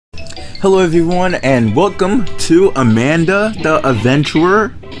Hello everyone and welcome to Amanda the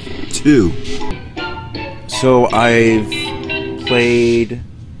Adventurer 2. So I've played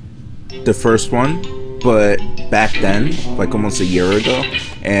the first one, but back then, like almost a year ago,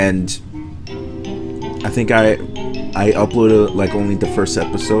 and I think I uploaded like only the first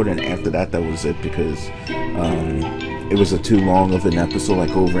episode, and after that was it, because it was too long of an episode,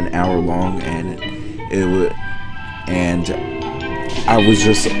 like over an hour long, and I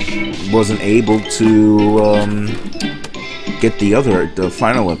wasn't able to get the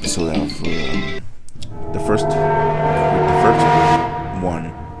final episode out for the first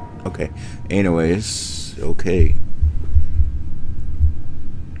one. Okay. Anyways, okay.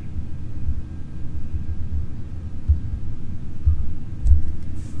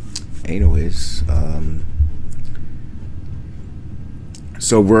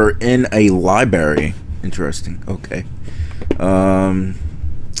 So we're in a library. Interesting. Okay.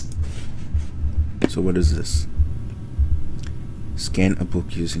 So what is this? Scan a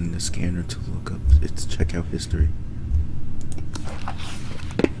book using the scanner to look up its checkout history.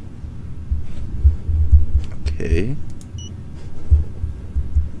 Okay.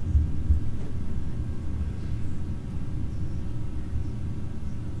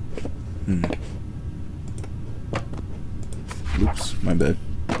 Oops, my bad.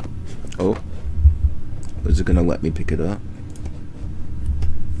 Oh. Is it gonna let me pick it up?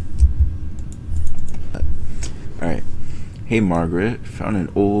 Alright. Hey Margaret, found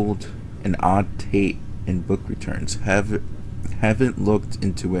an odd tape in book returns. Haven't looked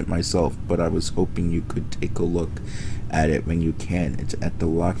into it myself, but I was hoping you could take a look at it when you can. It's at the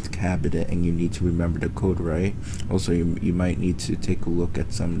locked cabinet and you need to remember the code, right? Also, you might need to take a look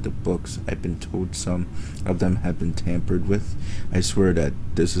at some of the books. I've been told some of them have been tampered with. I swear that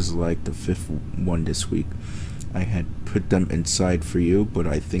this is like the 5th one this week. I had put them inside for you, but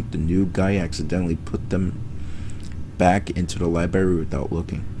I think the new guy accidentally put them back into the library without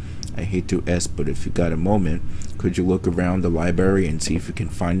looking. I hate to ask, but if you got a moment, could you look around the library and see if you can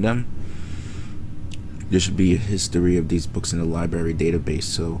find them? There should be a history of these books in the library database,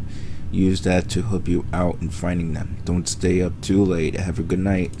 so use that to help you out in finding them. Don't stay up too late. Have a good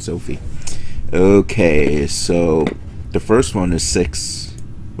night, Sophie. Okay, so the first one is 6.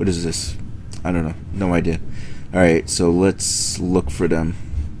 What is this? I don't know. No idea. Alright, so let's look for them.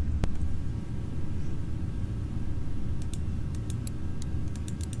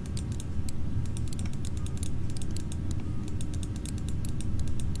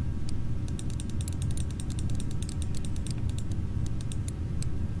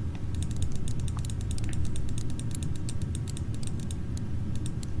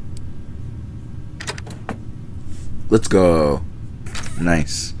 Let's go.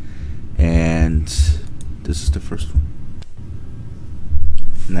 Nice. And this is the first one.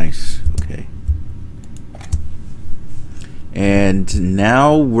 Nice. Okay. And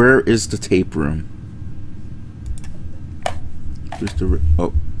now where is the tape room? Where's the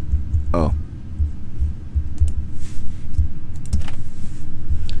oh.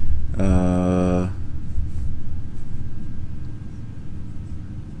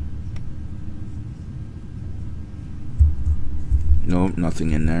 Nope,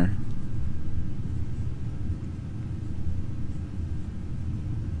 nothing in there.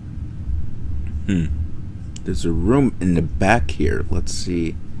 There's a room in the back here. Let's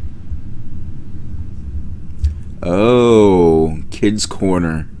see. Oh, kids'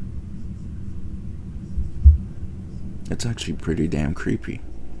 corner. That's actually pretty damn creepy.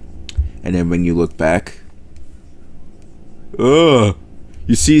 And then when you look back, you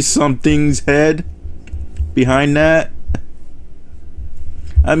see something's head behind that?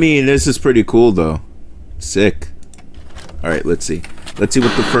 I mean, this is pretty cool though. Sick. Alright, let's see. Let's see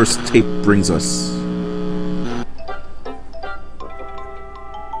what the first tape brings us.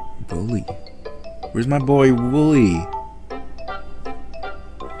 Wooly. Where's my boy Wooly?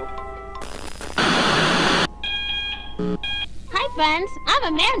 Hi friends,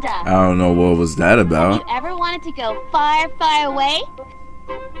 I'm Amanda. I don't know what was that about. Have you ever wanted to go far, far away?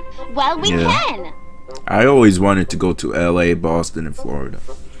 Well, we can. I always wanted to go to LA, Boston, and Florida.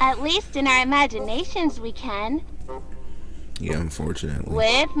 At least in our imaginations we can. Yeah, unfortunately.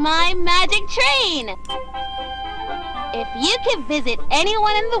 With my magic train! If you could visit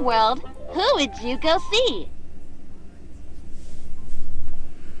anyone in the world, who would you go see?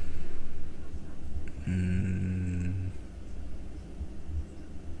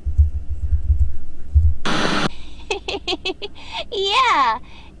 Yeah,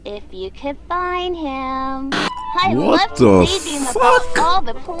 if you could find him. I What love the thinking fuck? about all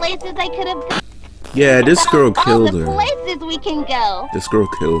the places I could have gone. Yeah, this girl killed all the her. places we can go. This girl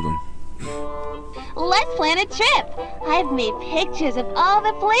killed him. let's plan a trip. I've made pictures of all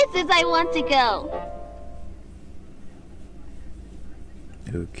the places I want to go.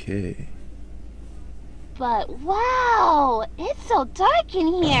 Okay. But wow, it's so dark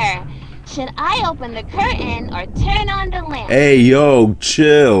in here. Should I open the curtain or turn on the lamp? Hey, yo,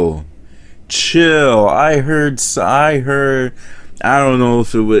 chill. Chill. I heard, I don't know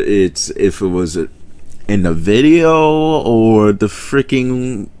if it was in the video or the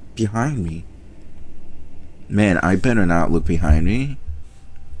freaking behind me. Man, I better not look behind me.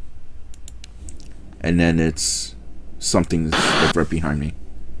 And then it's something that's right behind me.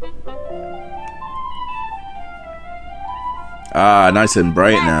 Ah, nice and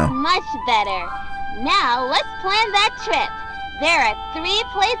bright now. That's much better. Now let's plan that trip. There are 3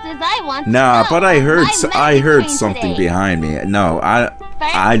 places I want to Nah, go. but I heard train something today. behind me. No,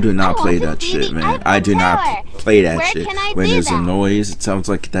 First, I do not I play want to that see shit, the man. Eiffel I do not Tower. play that Where shit. can I When do there's a that? noise, it sounds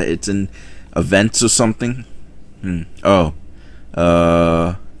like that it's in events or something. Oh.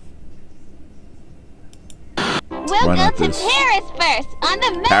 We'll Why go not to this? Paris first on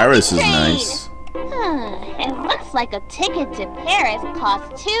the magic Paris is train. nice. It looks like a ticket to Paris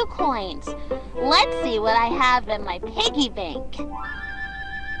costs 2 coins. Let's see what I have in my piggy bank.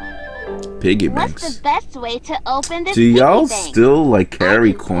 Piggy What's banks. the best way to open this Do piggy y'all bank? still like carry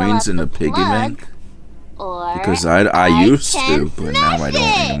I can pull coins out in the the piggy plug, bank? Or Because I used can to, but now I don't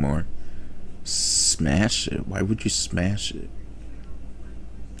smash it. anymore. Smash it? Why would you smash it?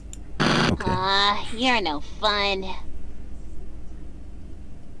 Okay. You're no fun.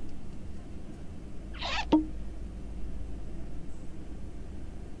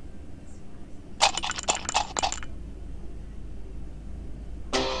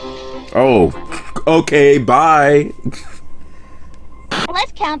 Oh, okay, bye.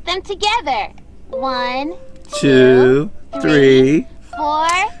 Let's count them together. 1, 2, 3. 4,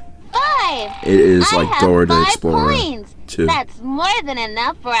 5. It is I like have Dora the 5 Explorer. coins. 2. That's more than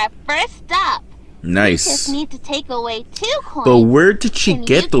enough for our first stop. Nice. Just need to take away 2 coins. But where did she Can you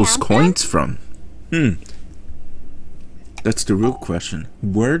get those count coins from? That's the real question.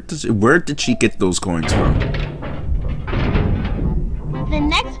 Where did she get those coins from? The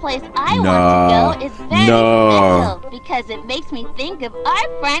next place I want to go is very special because it makes me think of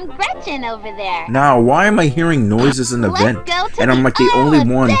our friend Gretchen over there. Now, why am I hearing noises in the Let's vent? go to And I'm like the Isle only of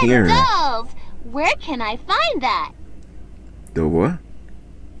one Dead here. Dolls. Where can I find that? The what?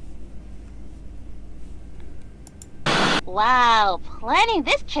 Wow, planning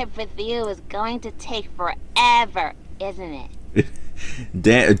this trip with you is going to take forever, isn't it?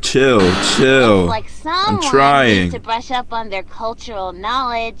 Chill. Looks like someone trying. needs to brush up on their cultural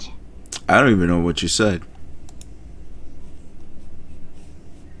knowledge. I don't even know what you said.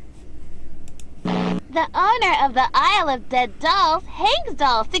 The owner of the Isle of Dead Dolls hangs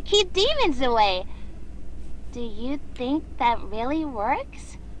dolls to keep demons away. Do you think that really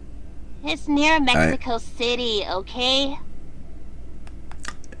works? It's near Mexico City, okay?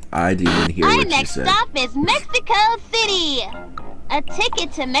 I didn't hear Our what you next said. stop is Mexico City. A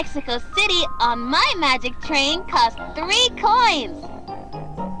ticket to Mexico City on my magic train costs 3 coins.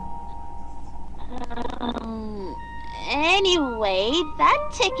 Anyway, that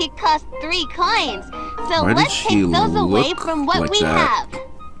ticket costs 3 coins. So Why did let's she take those away look from what like we that? have.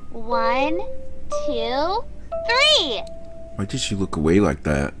 1, 2, 3. Why did she look away like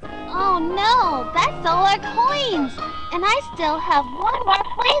that? Oh no, that's all our coins. And I still have one more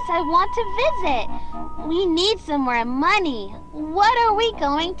place I want to visit. We need some more money. What are we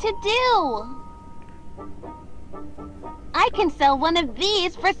going to do? I can sell one of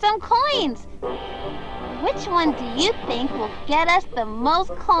these for some coins. Which one do you think will get us the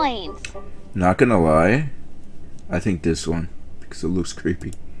most coins? Not gonna lie, I think this one, because it looks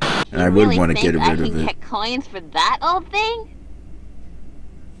creepy. And You I would really want to think get I rid of can it. get coins for that old thing?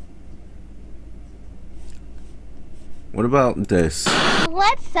 What about this?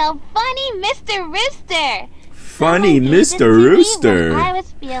 Let's sell Funny Mr. Rooster. Funny Someone gave this Mr. to me Rooster. when I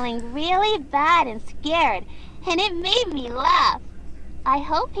was feeling really bad and scared, and it made me laugh. I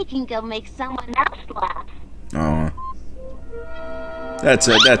hope he can go make someone else laugh. Oh, that's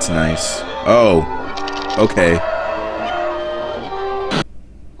nice. Oh, okay.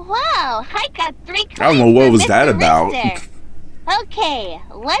 Wow, I got 3 coins. I don't know what for was Mr. that about. Rooster. Okay,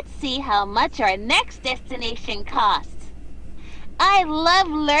 let's see how much our next destination costs. I love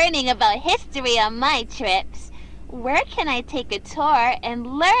learning about history on my trips. Where can I take a tour and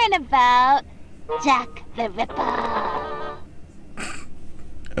learn about Jack the Ripper?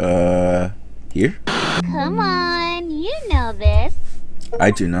 Here? Come on, you know this. I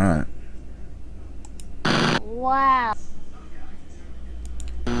do not. Wow.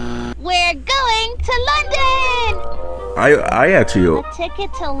 We're going to London! I actually A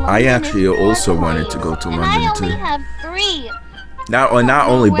ticket to London is also 4 wanted to coins, go to and London I only too. have 3. Not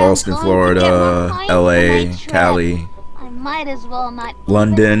only Where I'm Boston, going to Florida, get my coins for LA, my trip. Cali, I might as well not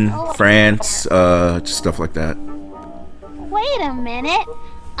London, even go France, there. just stuff like that. Wait a minute.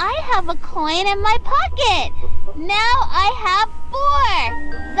 I have a coin in my pocket. Now I have 4.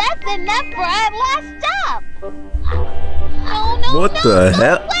 That's enough for our last stop. No, no, What no, the no,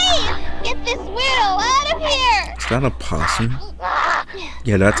 hell? Wait! Get this weirdo out of here! Is that a possum?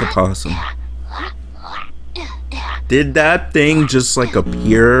 Yeah, that's a possum. Did that thing just like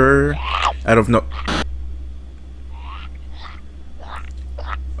appear out of no?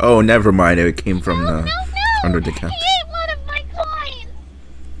 Oh, never mind. It came from the under the couch. He ate one of my coins!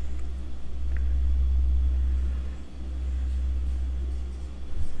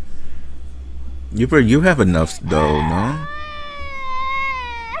 You have enough though, no?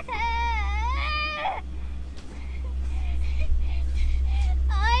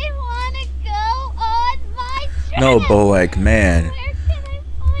 I want to go on my trip! No, Boag, man. Where can I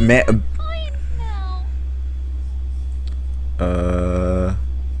find Man, my coins now?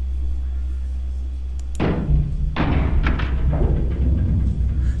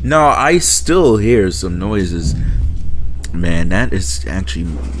 No, I still hear some noises. Man, that is actually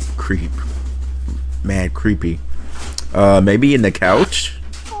mad creepy. Maybe in the couch?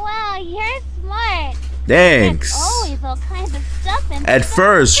 Wow, you're smart. Thanks. There's always all kinds of stuff in At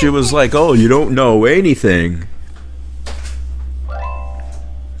first, she was like, "Oh, you don't know anything."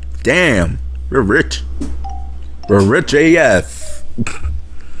 Damn, we're rich. We're rich AF.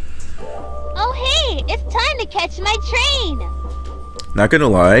 Oh, hey, it's time to catch my train. Not gonna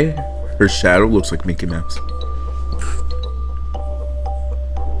lie, her shadow looks like Mickey Mouse.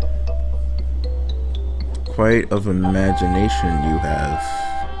 Quite of imagination you have.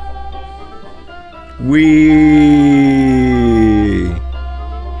 Wee.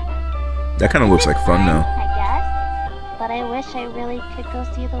 That kind of looks like fun though. I guess, but I wish I really could go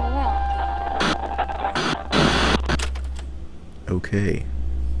see the world. Okay.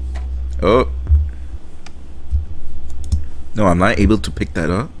 Oh. No, I'm not able to pick that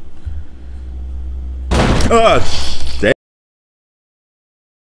up. Ah,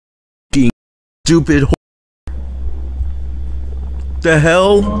 stupid. The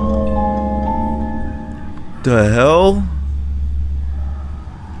hell? The hell?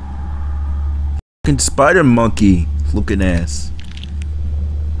 Fucking spider monkey looking ass.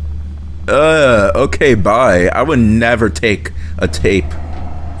 Okay, bye. I would never take a tape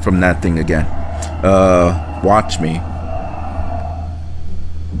from that thing again. Watch me.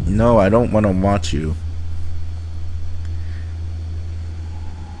 No, I don't want to watch you.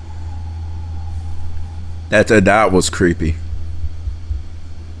 That was creepy.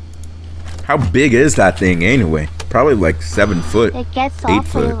 How big is that thing anyway? Probably like 7 foot. It gets 8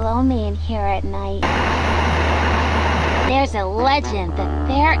 awfully foot. lonely in here at night. There's a legend that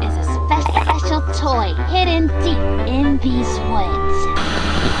there is a special toy hidden deep in these woods.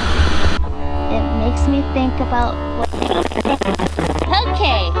 It makes me think about what...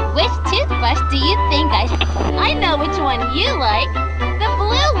 Okay, which toothbrush do you think I know which one you like. The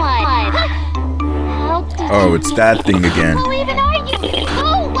blue one. How did Oh, it's that thing again. Who even are you?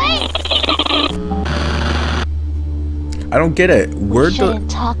 Go away! I don't get it. Where We the shouldn't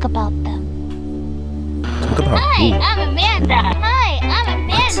talk about them. talk about Hi, who? I'm Amanda. Hi, I'm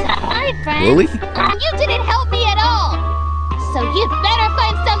Amanda. Hi, friends. Really? You didn't help me at all. So you'd better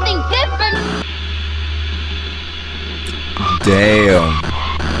find something good for me. Damn.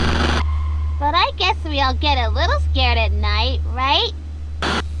 But I guess we all get a little scared at night, right?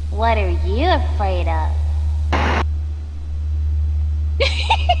 What are you afraid of?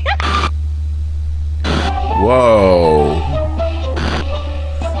 Whoa.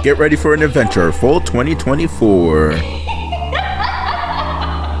 Get ready for an adventure. Fall 2024.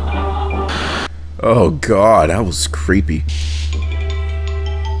 Oh god, that was creepy.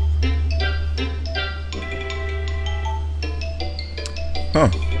 Huh.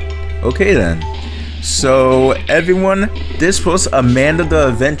 Okay then. So everyone, this was Amanda the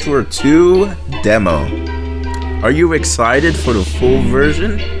Adventurer 2 demo. Are you excited for the full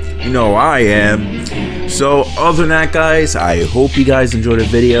version? You know I am. So other than that, guys, I hope you guys enjoyed the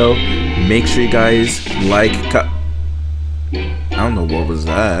video. Make sure you guys like, I don't know what was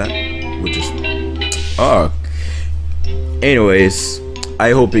that. We just, oh. Anyways,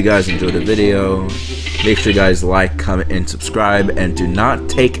 I hope you guys enjoyed the video. Make sure you guys like, comment, and subscribe, and do not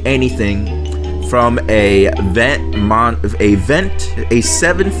take anything from a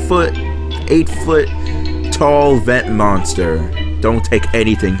 7 foot, 8 foot tall vent monster. Don't take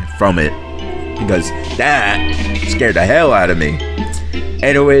anything from it. because that scared the hell out of me.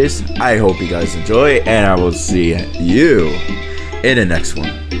 Anyways, I hope you guys enjoy, and I will see you in the next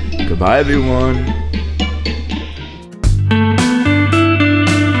one. Goodbye, everyone.